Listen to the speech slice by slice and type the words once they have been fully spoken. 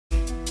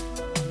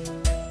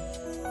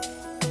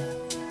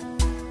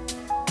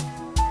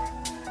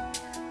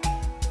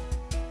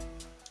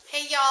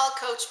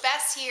all, Coach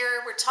Bess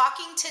here. We're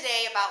talking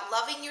today about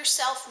loving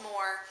yourself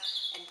more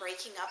and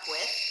breaking up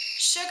with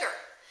sugar.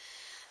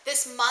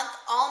 This month,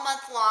 all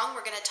month long,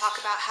 we're going to talk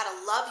about how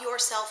to love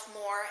yourself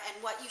more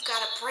and what you've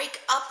got to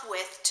break up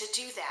with to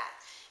do that.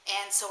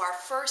 And so our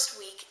first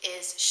week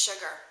is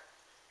sugar.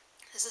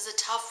 This is a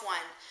tough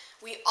one.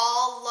 We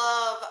all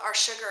love our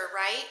sugar,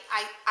 right?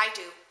 I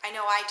do. I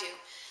know I do.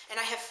 And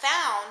I have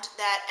found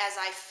that as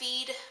I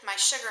feed my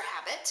sugar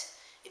habit,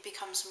 it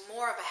becomes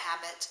more of a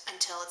habit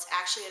until it's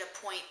actually at a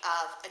point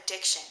of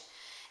addiction.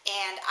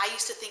 And I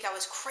used to think I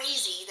was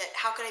crazy that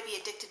how could I be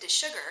addicted to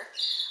sugar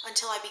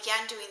until I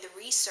began doing the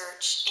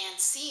research and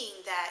seeing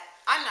that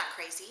I'm not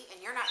crazy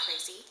and you're not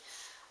crazy.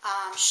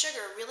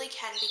 Sugar really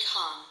can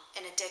become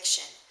an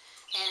addiction.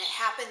 And it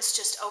happens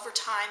just over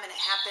time, and it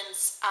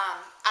happens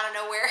out of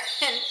nowhere.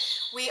 And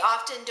we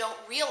often don't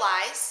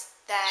realize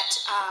that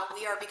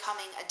we are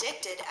becoming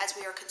addicted as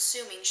we are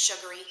consuming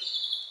sugary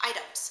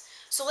items.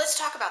 So let's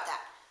talk about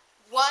that.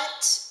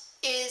 What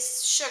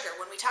is sugar?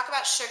 When we talk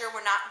about sugar,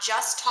 we're not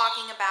just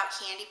talking about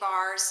candy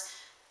bars,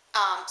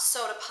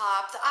 soda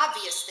pop, the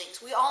obvious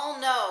things. We all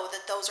know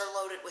that those are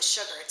loaded with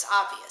sugar. It's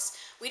obvious.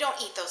 We don't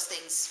eat those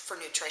things for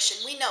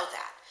nutrition. We know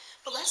that.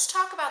 But let's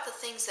talk about the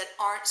things that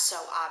aren't so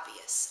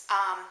obvious.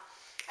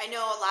 I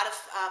know a lot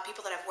of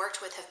people that I've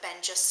worked with have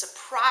been just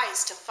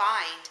surprised to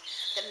find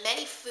that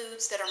many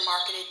foods that are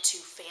marketed to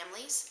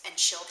families and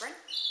children,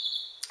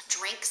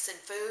 drinks and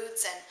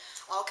foods and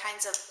all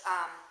kinds of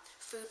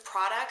food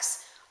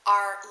products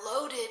are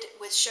loaded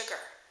with sugar.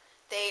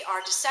 They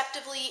are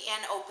deceptively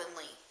and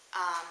openly,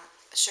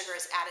 sugar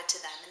is added to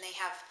them, and they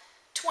have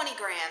 20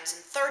 grams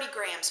and 30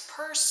 grams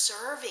per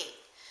serving.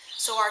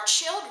 So our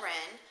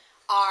children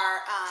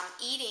are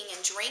eating and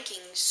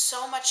drinking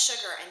so much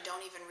sugar and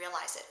don't even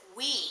realize it.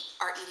 We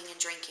are eating and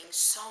drinking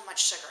so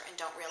much sugar and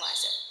don't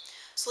realize it.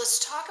 So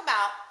let's talk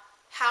about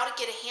how to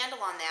get a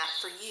handle on that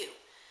for you.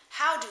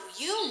 How do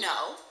you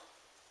know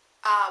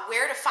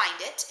where to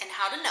find it and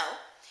how to know?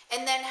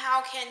 And then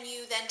how can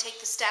you then take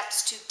the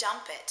steps to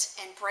dump it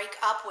and break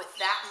up with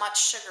that much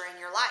sugar in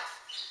your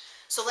life?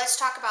 So let's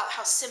talk about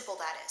how simple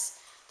that is.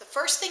 The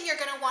first thing you're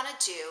going to want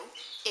to do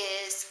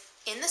is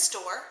in the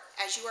store,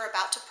 as you are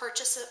about to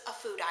purchase a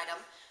food item,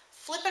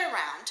 flip it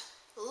around,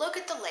 look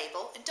at the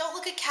label, and don't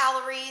look at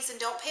calories and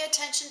don't pay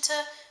attention to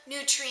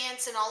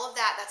nutrients and all of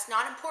that. That's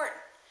not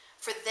important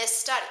for this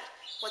study.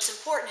 What's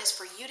important is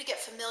for you to get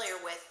familiar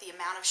with the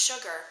amount of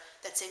sugar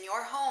that's in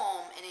your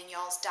home and in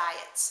y'all's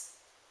diets.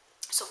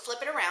 So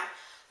flip it around,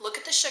 look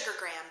at the sugar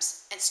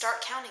grams, and start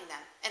counting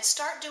them, and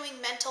start doing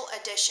mental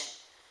addition.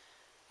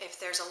 If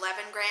there's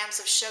 11 grams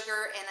of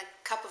sugar in a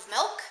cup of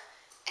milk,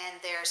 and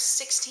there's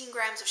 16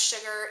 grams of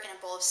sugar in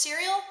a bowl of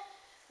cereal,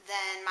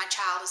 then my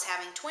child is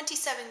having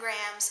 27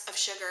 grams of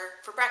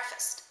sugar for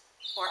breakfast,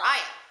 or I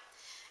am.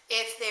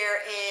 If there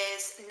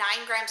is 9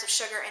 grams of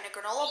sugar in a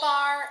granola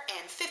bar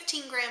and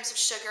 15 grams of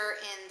sugar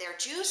in their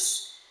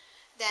juice,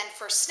 then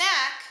for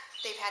snack,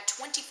 they've had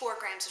 24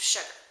 grams of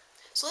sugar.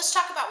 So let's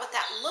talk about what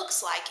that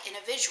looks like in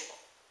a visual.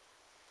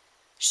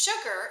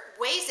 Sugar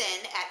weighs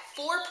in at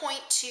 4.2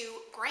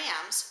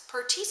 grams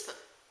per teaspoon.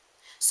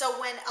 So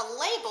when a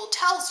label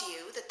tells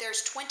you that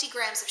there's 20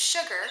 grams of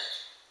sugar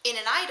in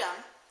an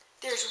item,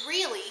 there's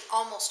really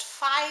almost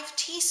 5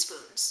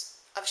 teaspoons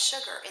of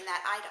sugar in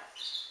that item,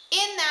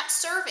 in that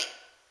serving.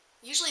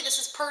 Usually this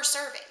is per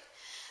serving.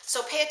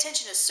 So pay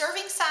attention to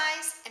serving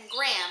size and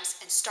grams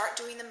and start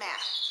doing the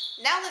math.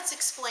 Now let's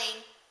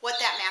explain what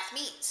that math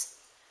means.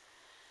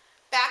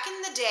 Back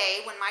in the day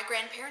when my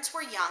grandparents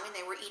were young and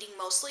they were eating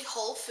mostly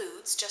whole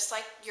foods, just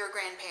like your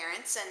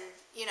grandparents and,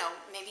 you know,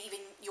 maybe even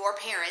your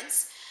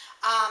parents,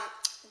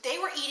 they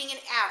were eating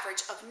an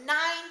average of 9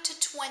 to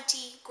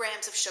 20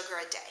 grams of sugar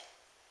a day,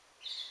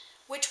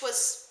 which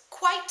was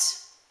quite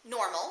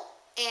normal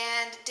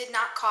and did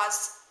not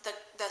cause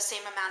the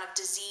same amount of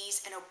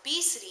disease and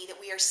obesity that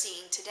we are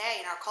seeing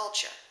today in our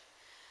culture.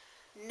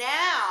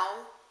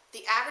 Now,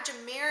 the average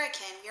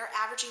American, we are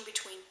averaging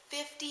between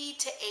 50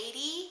 to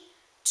 80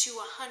 to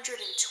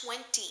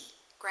 120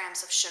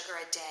 grams of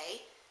sugar a day,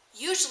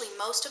 usually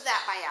most of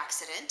that by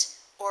accident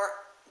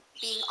or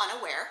being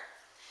unaware.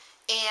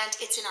 And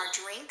it's in our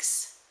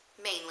drinks,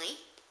 mainly,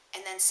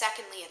 and then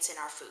secondly, it's in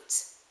our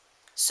foods.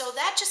 So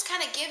that just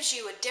kind of gives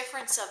you a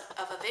difference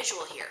of a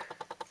visual here.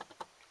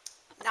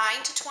 9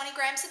 to 20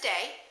 grams a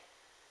day,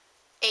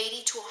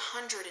 80 to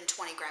 120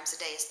 grams a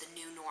day is the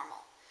new normal.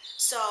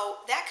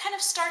 So that kind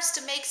of starts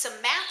to make some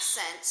math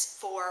sense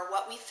for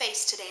what we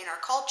face today in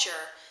our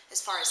culture as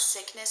far as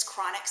sickness,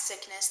 chronic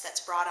sickness that's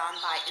brought on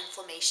by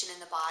inflammation in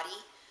the body,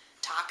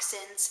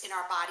 toxins in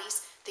our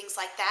bodies, things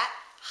like that,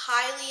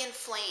 highly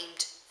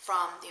inflamed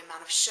from the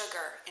amount of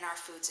sugar in our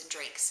foods and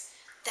drinks.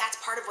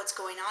 That's part of what's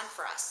going on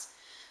for us.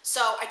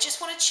 So I just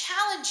want to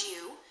challenge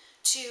you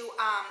to,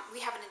 we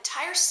have an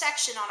entire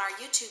section on our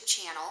YouTube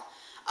channel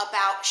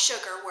about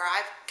sugar where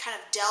I've kind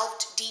of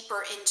delved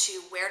deeper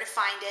into where to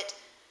find it,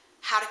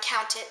 how to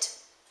count it,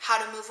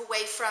 how to move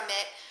away from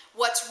it,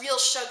 what's real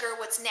sugar,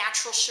 what's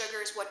natural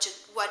sugars,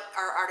 what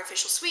are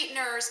artificial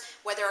sweeteners,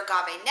 whether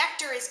agave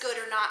nectar is good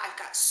or not. I've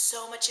got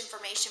so much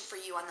information for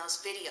you on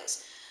those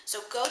videos. So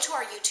go to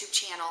our YouTube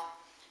channel,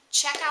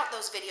 check out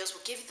those videos.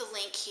 We'll give you the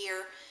link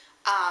here,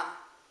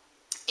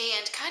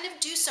 and kind of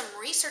do some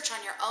research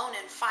on your own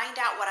and find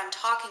out what I'm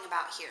talking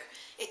about here.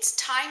 It's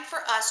time for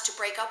us to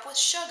break up with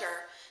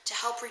sugar to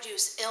help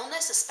reduce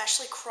illness,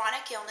 especially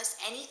chronic illness,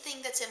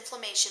 anything that's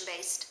inflammation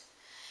based,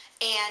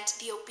 and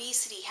the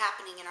obesity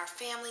happening in our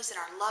families and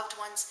our loved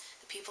ones,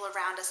 the people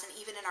around us, and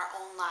even in our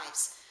own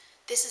lives.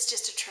 This is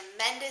just a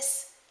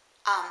tremendous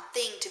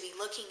thing to be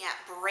looking at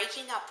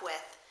breaking up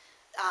with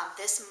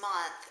this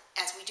month,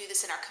 as we do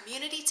this in our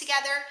community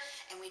together,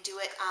 and we do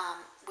it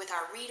with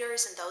our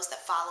readers and those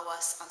that follow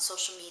us on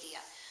social media.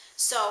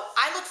 So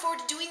I look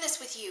forward to doing this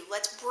with you.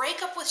 Let's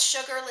break up with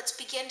sugar. Let's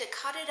begin to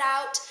cut it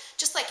out.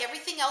 Just like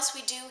everything else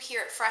we do here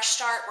at Fresh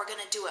Start, we're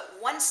going to do it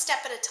one step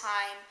at a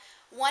time,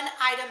 one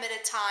item at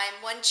a time,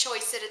 one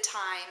choice at a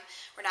time.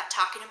 We're not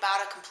talking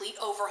about a complete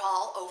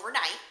overhaul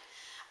overnight.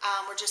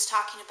 We're just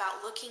talking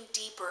about looking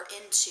deeper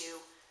into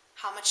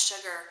how much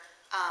sugar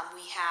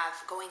we have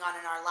going on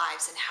in our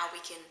lives and how we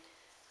can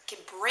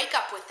break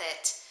up with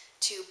it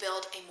to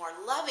build a more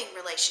loving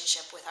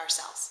relationship with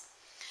ourselves.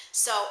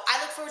 So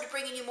I look forward to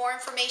bringing you more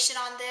information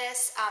on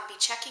this. Be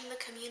checking the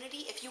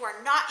community. If you are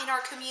not in our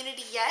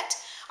community yet,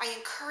 I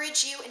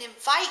encourage you and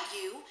invite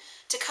you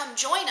to come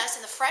join us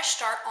in the Fresh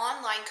Start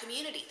online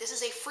community. This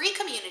is a free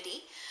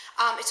community.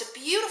 It's a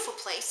beautiful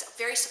place,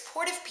 very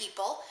supportive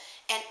people,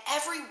 and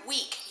every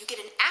week you get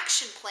an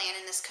action plan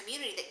in this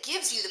community that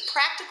gives you the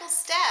practical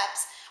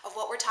steps of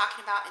what we're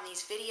talking about in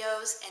these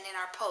videos and in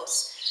our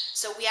posts.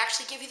 So we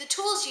actually give you the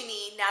tools you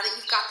need now that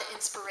you've got the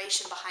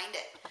inspiration behind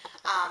it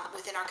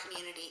within our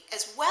community,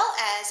 as well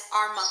as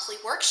our monthly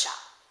workshop.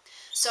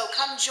 So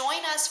come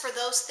join us for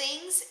those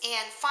things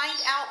and find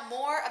out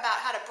more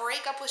about how to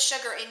break up with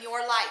sugar in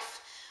your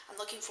life. I'm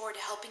looking forward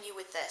to helping you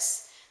with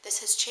this. This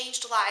has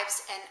changed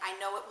lives, and I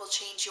know it will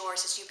change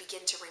yours as you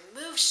begin to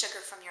remove sugar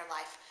from your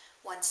life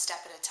one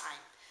step at a time.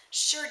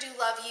 Sure do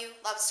love you,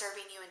 love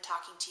serving you and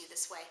talking to you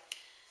this way.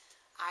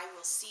 I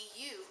will see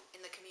you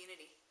in the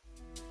community.